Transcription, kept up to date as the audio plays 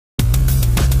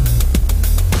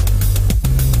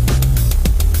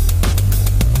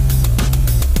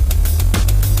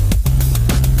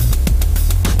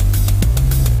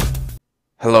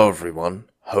Hello everyone,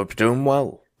 hope you're doing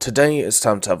well. Today it's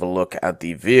time to have a look at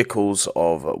the vehicles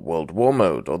of World War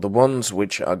Mode, or the ones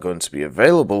which are going to be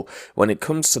available when it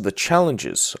comes to the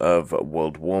challenges of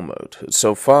World War Mode.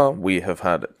 So far we have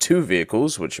had two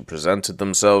vehicles which have presented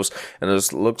themselves, and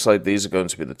it looks like these are going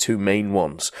to be the two main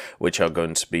ones which are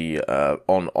going to be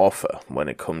on offer when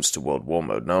it comes to World War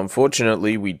Mode. Now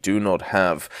unfortunately we do not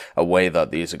have a way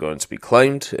that these are going to be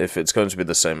claimed. If it's going to be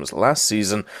the same as last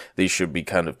season, these should be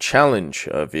kind of challenge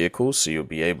vehicles, so you'll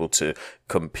be able to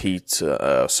complete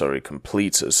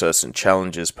certain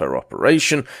challenges per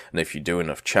operation, and if you do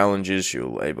enough challenges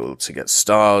you'll be able to get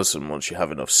stars, and once you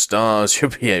have enough stars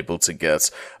you'll be able to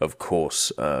get, of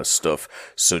course, stuff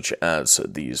such as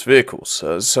these vehicles.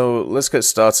 So let's get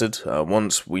started.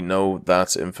 Once we know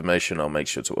that information I'll make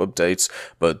sure to update,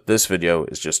 but this video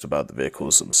is just about the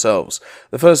vehicles themselves.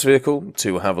 The first vehicle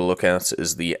to have a look at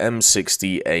is the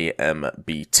M60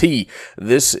 AMBT.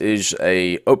 This is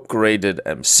a upgraded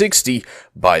M60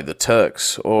 by the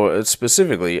Turks, or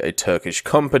specifically a Turkish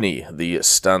company, the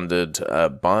Standard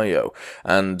Bio.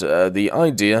 And the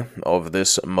idea of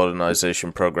this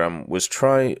modernization program was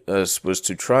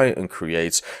to try and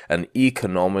create an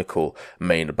economical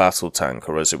main battle tank,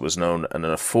 or as it was known, an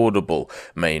affordable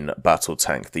main battle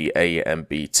tank, the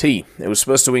AMBT. It was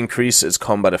supposed to increase its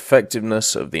combat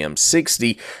effectiveness of the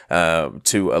M60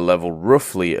 to a level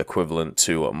roughly equivalent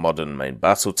to modern main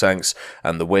battle tanks,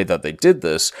 and the way that they did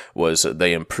this was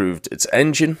they improved its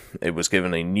engine. It was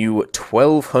given a new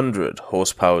 1200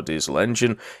 horsepower diesel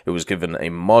engine. It was given a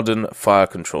modern fire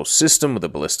control system with a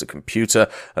ballistic computer,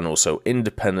 and also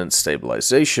independent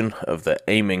stabilization of the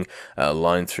aiming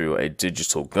line through a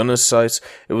digital gunner's sight.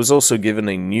 It was also given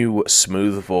a new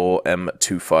smoothbore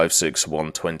M256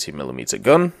 120mm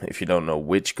gun. If you don't know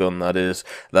which gun that is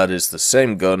the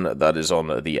same gun that is on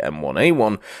the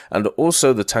M1A1, and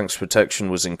also the tank's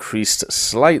protection was increased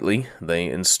slightly. They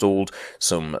installed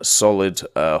some solid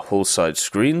hull-side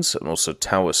screens and also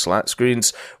tower slat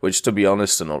screens, which, to be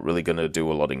honest, are not really going to do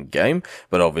a lot in game,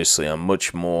 but obviously are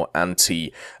much more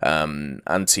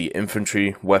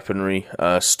anti-infantry weaponry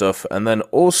stuff. And then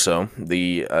also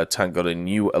the tank got a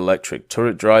new electric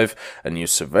turret drive, a new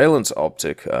surveillance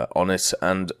optic on it,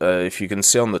 and if you can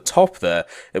see on the top there,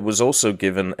 it was also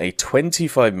given a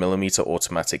 25mm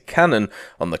automatic cannon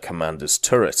on the commander's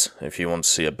turret. If you want to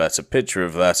see a better picture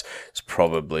of that, it's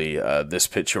probably this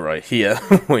picture right here,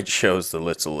 which shows the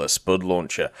little spud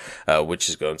launcher, which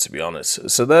is going to be on it.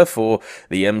 So therefore,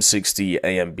 the M60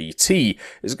 AMBT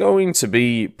is going to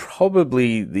be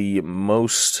probably the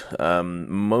most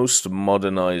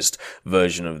modernized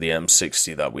version of the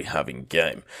M60 that we have in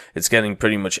game. It's getting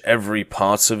pretty much every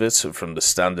part of it from the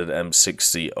standard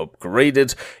M60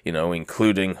 upgraded,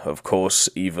 including, of course,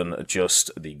 even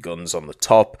just the guns on the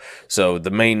top. So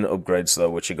the main upgrades, though,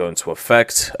 which are going to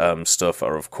affect stuff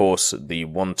are, of course, the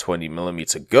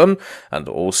 120mm gun, and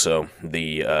also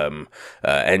the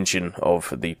engine of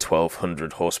the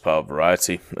 1200 horsepower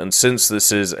variety. And since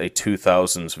this is a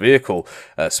 2000s vehicle,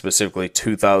 specifically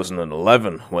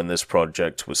 2011 when this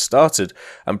project was started,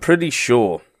 I'm pretty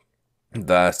sure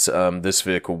that this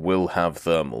vehicle will have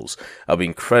thermals. I'll be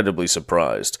incredibly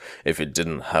surprised if it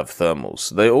didn't have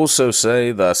thermals. They also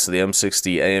say that the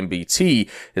M60 AMBT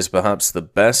is perhaps the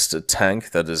best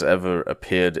tank that has ever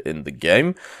appeared in the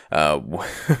game.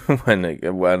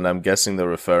 When I'm guessing they're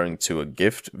referring to a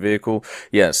gift vehicle.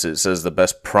 Yes, it says the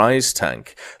best prize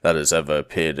tank that has ever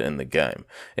appeared in the game.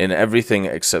 In everything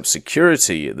except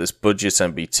security, this budget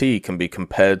MBT can be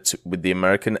compared with the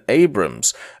American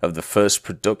Abrams of the first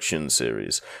production series.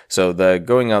 So they're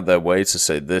going out their way to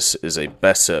say this is a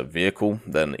better vehicle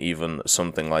than even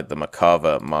something like the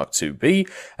Makarova Mark IIB,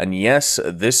 and yes,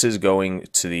 this is going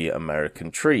to the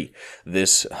American tree.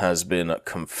 This has been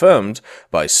confirmed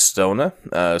by Stoner.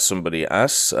 Somebody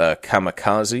asked,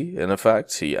 Kamikaze, in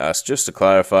effect, he asked just to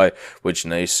clarify which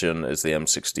nation is the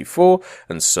M64,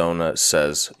 and Stoner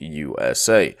says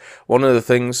USA. One of the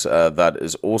things that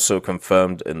is also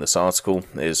confirmed in this article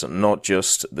is not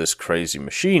just this crazy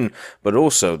machine, but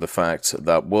also the fact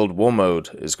that World War Mode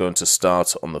is going to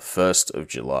start on the 1st of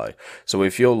July. So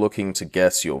if you're looking to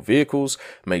get your vehicles,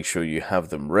 make sure you have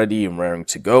them ready and raring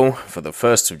to go for the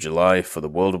 1st of July for the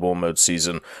World War Mode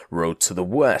season Road to the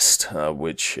West,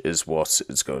 which is what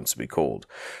it's going to be called.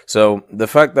 So the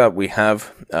fact that we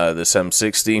have this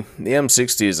M60, the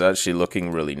M60 is actually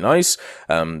looking really nice.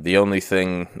 The only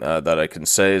thing that I can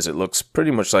say is it looks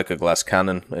pretty much like a glass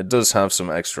cannon. It does have some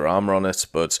extra armor on it,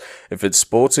 but if it's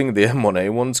sporting the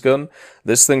M1A1's gun,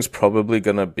 this thing's probably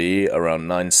going to be around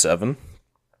 9.7.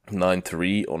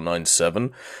 9.3 or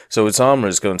 9.7, so its armor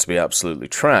is going to be absolutely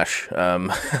trash,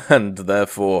 and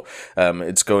therefore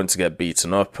it's going to get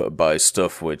beaten up by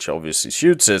stuff which obviously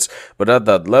shoots it. But at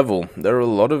that level, there are a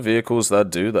lot of vehicles that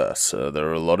do that. There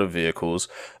are a lot of vehicles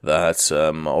that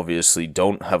obviously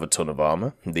don't have a ton of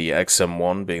armor, the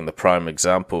XM1 being the prime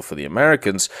example for the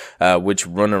Americans, which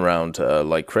run around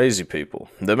like crazy people.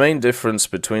 The main difference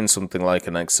between something like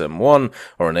an XM1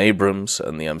 or an Abrams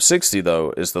and the M60,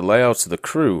 though, is the layout of the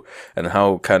crew and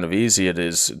how kind of easy it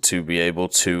is to be able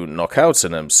to knock out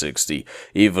an M60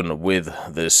 even with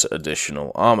this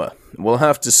additional armor. We'll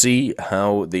have to see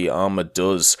how the armor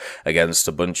does against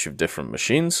a bunch of different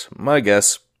machines. My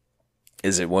guess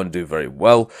is it won't do very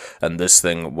well, and this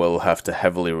thing will have to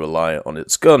heavily rely on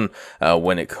its gun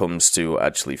when it comes to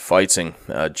actually fighting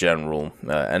general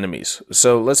enemies.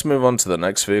 So let's move on to the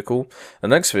next vehicle. The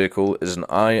next vehicle is an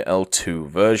IL-2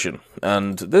 version,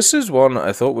 and this is one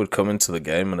I thought would come into the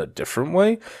game in a different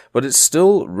way, but it's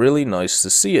still really nice to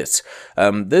see it.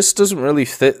 This doesn't really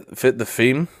fit the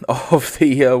theme of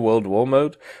the World War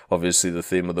mode. Obviously, the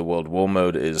theme of the World War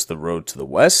mode is the Road to the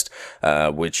West,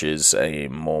 which is a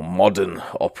more modern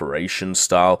operation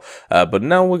style, but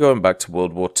now we're going back to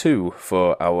World War II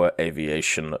for our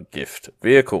aviation gift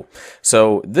vehicle.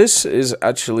 So this is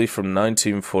actually from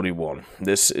 1941.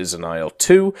 This is an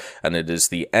IL-2, and it is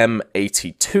the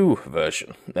M82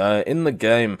 version. In the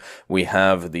game, we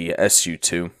have the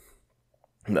SU-2,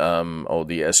 or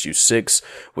the SU-6,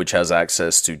 which has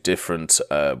access to different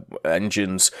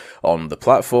engines on the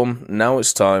platform. Now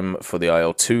it's time for the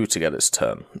IL-2 to get its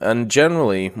turn. And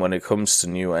generally, when it comes to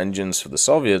new engines for the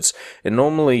Soviets, it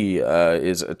normally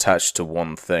is attached to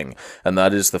one thing, and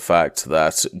that is the fact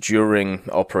that during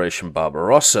Operation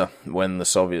Barbarossa, when the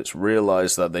Soviets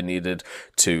realized that they needed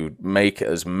to make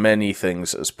as many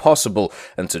things as possible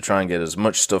and to try and get as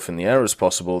much stuff in the air as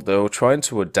possible, they were trying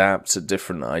to adapt to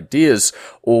different ideas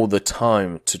all the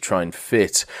time to try and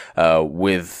fit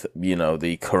with, you know,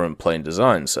 the current plane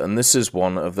designs. And this is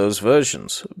one of those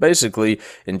versions. Basically,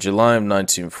 in July of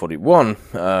 1941,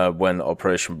 when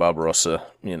Operation Barbarossa,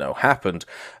 you know, happened,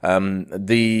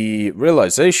 the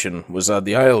realization was that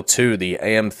the IL-2, the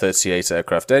AN-38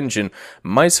 aircraft engine,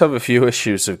 might have a few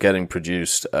issues of getting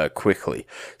produced quickly.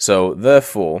 So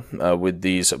therefore, with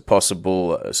these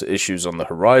possible issues on the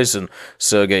horizon,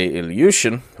 Sergei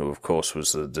Ilyushin, who of course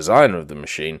was the designer of the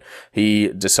machine, he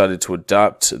decided to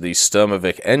adapt the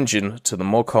Sturmovik engine to the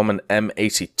more common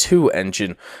M82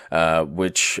 engine,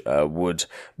 which would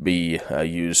be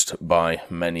used by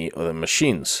many other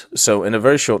machines. So in a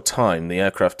very short time, the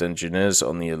aircraft engineers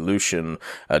on the Ilyushin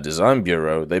Design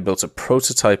Bureau, they built a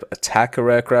prototype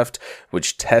attacker aircraft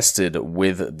which tested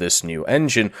with this new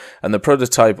engine, and the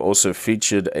prototype also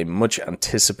featured a much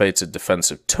anticipated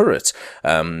defensive turret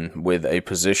with a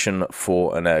position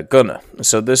for an air gunner.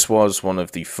 So this was one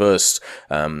of the first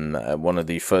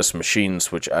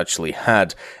machines which actually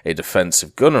had a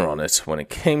defensive gunner on it when it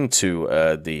came to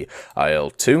the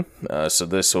IL-2. So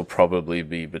this will probably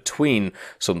be between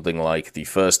something like the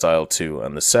first IL-2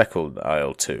 and the second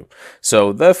IL-2.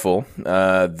 So therefore,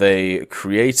 they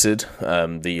created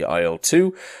the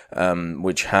IL-2,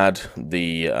 which had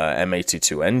the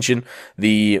M82 engine.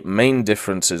 The main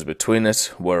differences between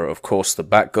it were, of course, the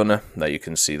back gunner that you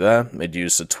can see there. It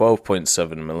used a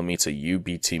 12.7mm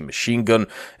UBT machine gun,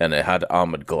 and it had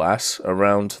armored glass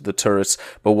around the turrets,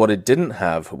 but what it didn't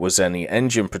have was any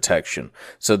engine protection.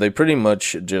 So they pretty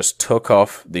much just took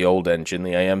off the old engine,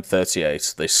 the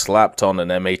AM-38, they slapped on an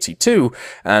M82,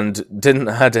 and didn't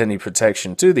add any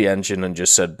protection to the engine, and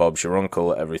just said, Bob's your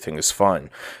uncle, everything is fine.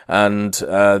 And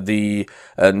the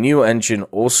new engine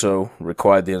also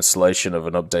required the installation of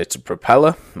an updated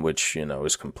propeller, which, you know,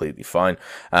 is completely fine.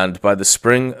 And by the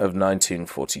spring of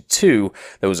 1942,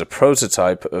 there was a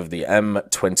prototype of the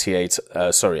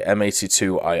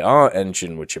M82IR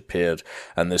engine which appeared,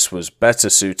 and this was better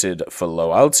suited for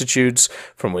low altitudes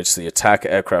from which the attack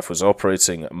aircraft was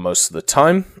operating most of the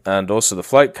time, and also the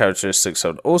flight characteristics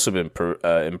had also been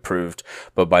improved,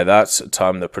 but by that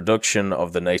time the production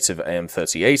of the native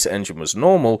AM-38 engine was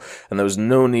normal, and there was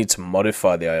no need to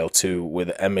modify the IL-2 with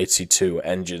M82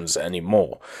 engines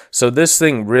anymore. So this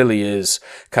thing really is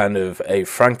kind of a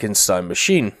Frankenstein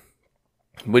machine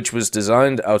which was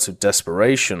designed out of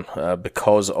desperation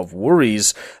because of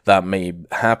worries that may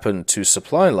happen to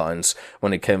supply lines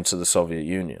when it came to the Soviet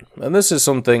Union. And this is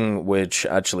something which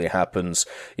actually happens,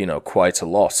 quite a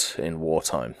lot in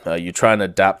wartime. You try and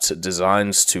adapt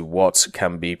designs to what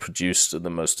can be produced in the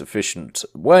most efficient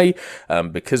way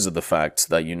because of the fact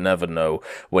that you never know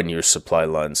when your supply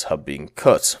lines have been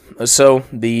cut. So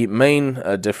the main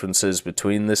differences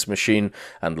between this machine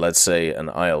and, let's say, an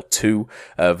IL-2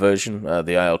 version,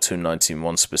 the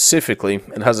IL-2-19-1 specifically,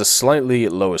 it has a slightly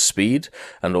lower speed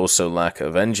and also lack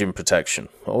of engine protection.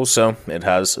 Also, it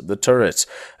has the turret.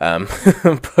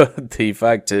 But the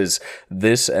fact is,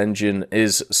 this engine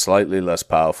is slightly less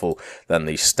powerful than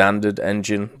the standard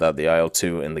engine that the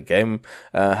IL-2 in the game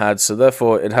had, so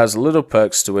therefore it has little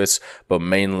perks to it, but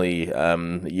mainly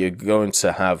you're going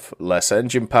to have less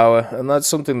engine power, and that's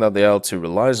something that the IL-2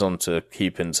 relies on to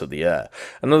keep into the air.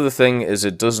 Another thing is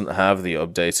it doesn't have the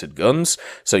updated guns,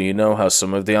 so you know how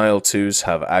some of the IL-2s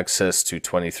have access to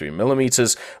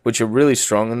 23mm, which are really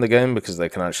strong in the game because they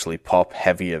can actually pop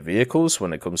heavier vehicles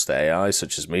when it comes to AI,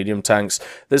 such as medium tanks.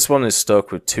 This one is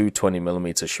stuck with two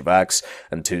 20mm Shavaks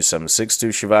and two 7.62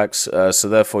 Shavaks, so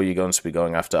therefore you're going to be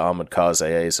going after armored cars,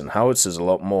 AAs, and howitzers a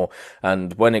lot more.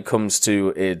 And when it comes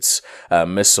to its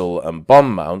missile and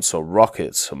bomb mounts, or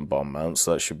rockets and bomb mounts,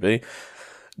 that should be,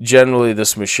 generally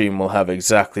this machine will have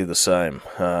exactly the same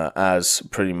as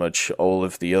pretty much all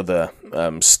of the other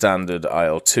standard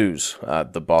IL-2s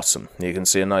at the bottom. You can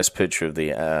see a nice picture of the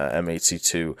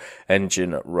M82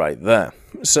 engine right there.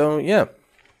 So yeah,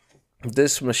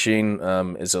 this machine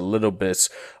is a little bit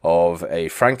of a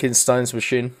Frankenstein's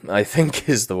machine, I think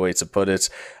is the way to put it,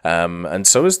 and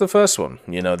so is the first one.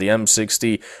 The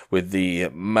M60 with the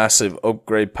massive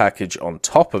upgrade package on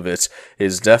top of it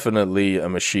is definitely a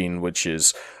machine which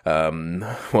is,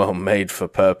 made for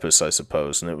purpose, I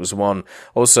suppose. And it was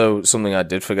also something I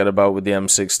did forget about with the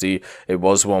M60, it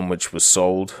was one which was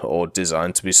sold or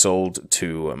designed to be sold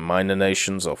to minor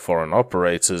nations or foreign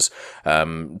operators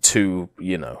to,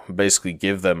 basically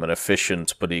give them an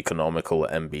efficient but economical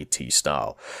MBT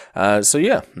style. So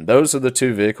yeah, those are the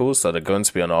two vehicles that are going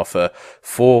to be on offer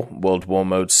for World War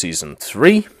Mode Season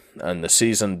 3. And the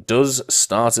season does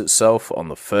start itself on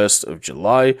the 1st of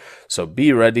July, so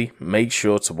be ready, make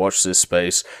sure to watch this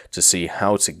space to see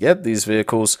how to get these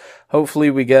vehicles. Hopefully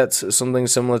we get something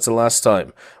similar to last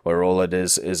time, where all it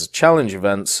is challenge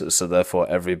events, so therefore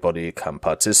everybody can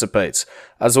participate.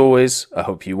 As always, I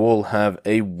hope you all have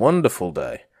a wonderful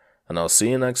day, and I'll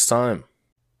see you next time.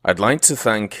 I'd like to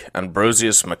thank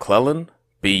Ambrosius McClellan,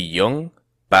 B. Young,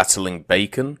 Battling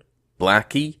Bacon,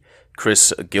 Blackie,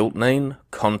 Chris Giltnane,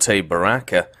 Conte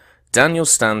Baraka, Daniel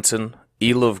Stanton,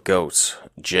 Elove Goat,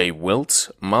 Jay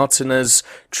Wilt, Martinez,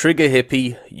 Trigger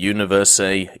Hippie, Universe,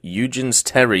 Eugens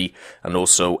Terry, and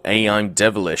also I'm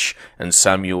Devilish and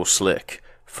Samuel Slick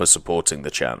for supporting the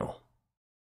channel.